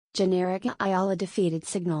GENERIKA-Ayala defeated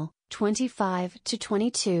Cignal,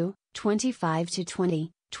 25-22, 25-20,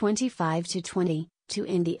 25-20, to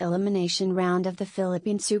end the elimination round of the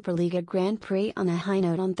Philippine Super Liga Grand Prix on a high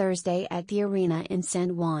note on Thursday at the arena in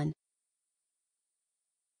San Juan.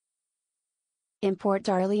 Import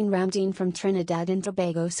Darlene Ramdin from Trinidad and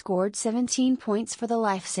Tobago scored 17 points for the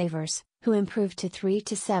Lifesavers, who improved to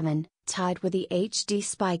 3-7, tied with the HD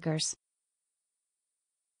Spikers.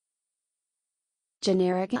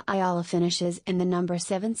 GENERIKA-Ayala finishes in the number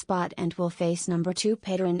 7 spot and will face number 2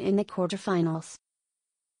 Petron in the quarterfinals.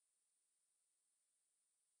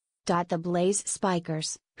 The Blaze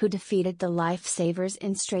Spikers, who defeated the Lifesavers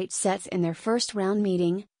in straight sets in their first round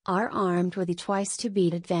meeting, are armed with a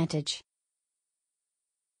twice-to-beat advantage.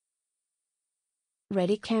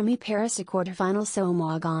 Ready Kami Paris a quarterfinal so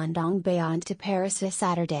magandang baon to Paris this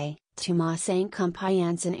Saturday, tumaas ang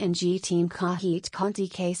kumpyansa ng team kahit kaunti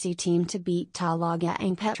KC team to beat talaga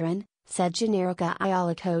ang Petron, said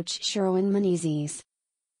GENERIKA-Ayala coach Sherwin Meneses.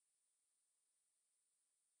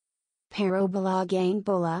 Pero bilog ang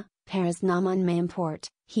bola, parehas naman may import,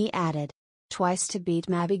 he added. Twice to beat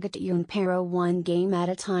mabigat yun pero one game at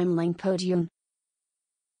a time lang po yun.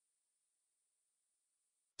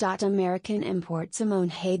 American import Simone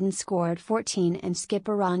Hayden scored 14 and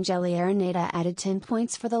skipper Angeli Araneda added 10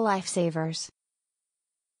 points for the Lifesavers.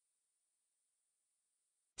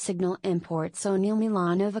 Cignal import Sonia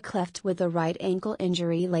Milanova cleft with a right ankle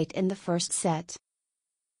injury late in the first set.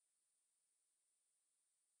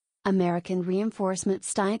 American reinforcement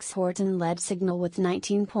Stykes Horton led Cignal with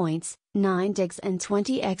 19 points, 9 digs and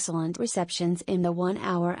 20 excellent receptions in the 1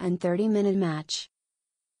 hour and 30-minute match.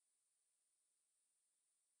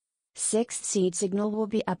 6th seed Cignal will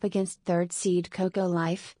be up against 3rd seed Coco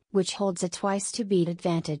Life, which holds a twice-to-beat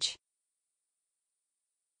advantage.